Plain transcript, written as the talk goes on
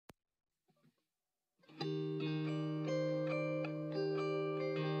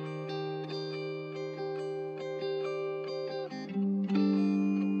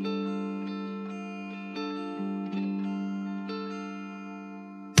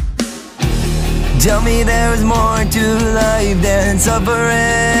Tell me there's more to life than suffering.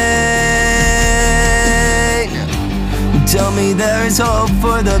 Tell me there's hope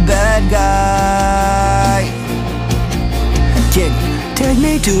for the bad guy. Can you take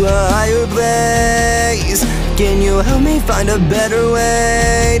me to a higher place? Can you help me find a better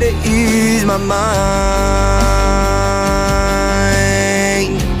way to ease my mind?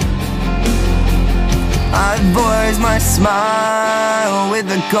 I force my smile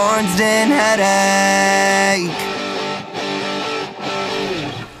with a constant headache.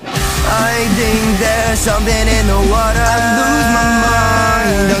 I think there's something in the water. I lose my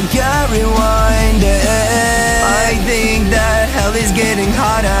mind, I can't rewind it. I think that hell is getting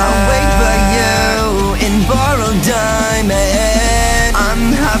hotter. I'll wait for you in borrowed time, and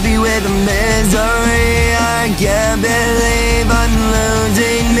I'm happy with the misery. I can't believe I'm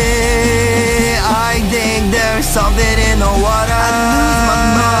losing me. I think there's something in the water. I lose my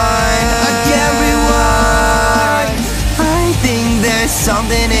mind, I can't rewind. I think there's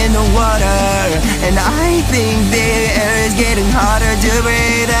something in the water, and I think the air is getting harder to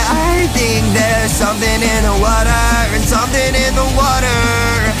breathe. I think there's something in the water, and something in the water,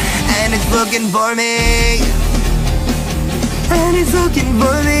 and it's looking for me, and it's looking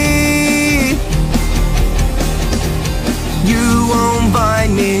for me. You won't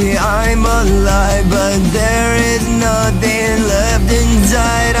find me, I'm alive, but there is nothing left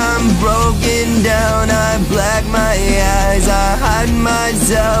inside. I'm broken down, I black my eyes, I hide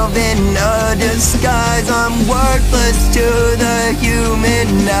myself in a disguise. I'm worthless to the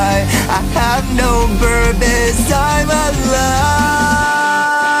human eye, I have no purpose, I'm alive.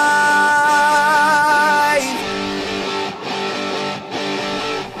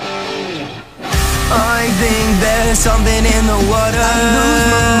 I think there's something in the water. I lose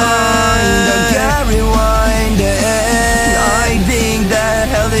my mind, I can't rewind it. I think that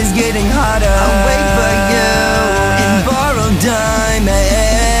hell is getting hotter. I'll wait for you in borrowed time,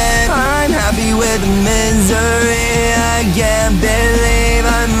 and I'm happy with the misery. I can't believe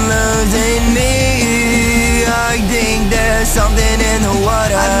I'm losing me. I think there's something in the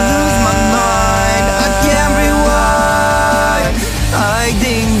water. I lose my mind, I can't rewind. I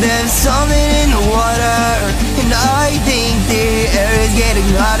think there's something in the water, and I think the air is getting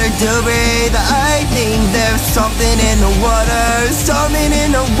harder to breathe. I think there's something in the water, something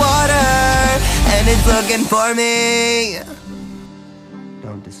in the water, and it's looking for me.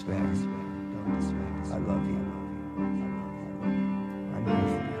 Don't despair, don't despair. I love you. I'm here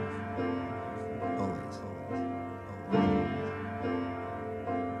for you. Always, always.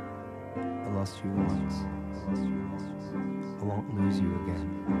 I lost you once, I won't lose you again.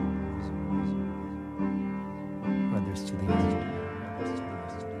 Brothers to the end,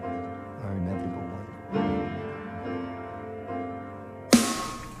 our inevitable one.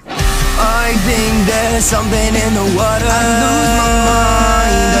 I think there's something in the water. I lose my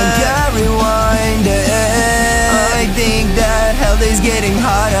mind, I can't rewind it. I think that hell is getting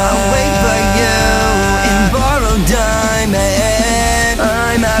hotter. I'll wait for you in borrowed time, and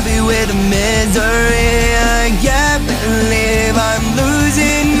I'm happy with the misery. I can't believe I'm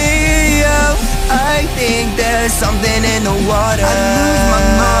losing me. Oh, I think there's something in the water. I lose my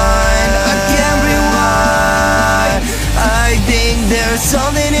mind, I can't rewind. I think there's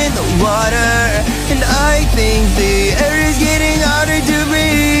something in the water, and I think the air is getting harder to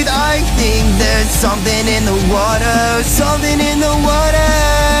breathe. I think there's something in the water, something in the water,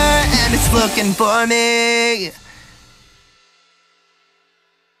 and it's looking for me.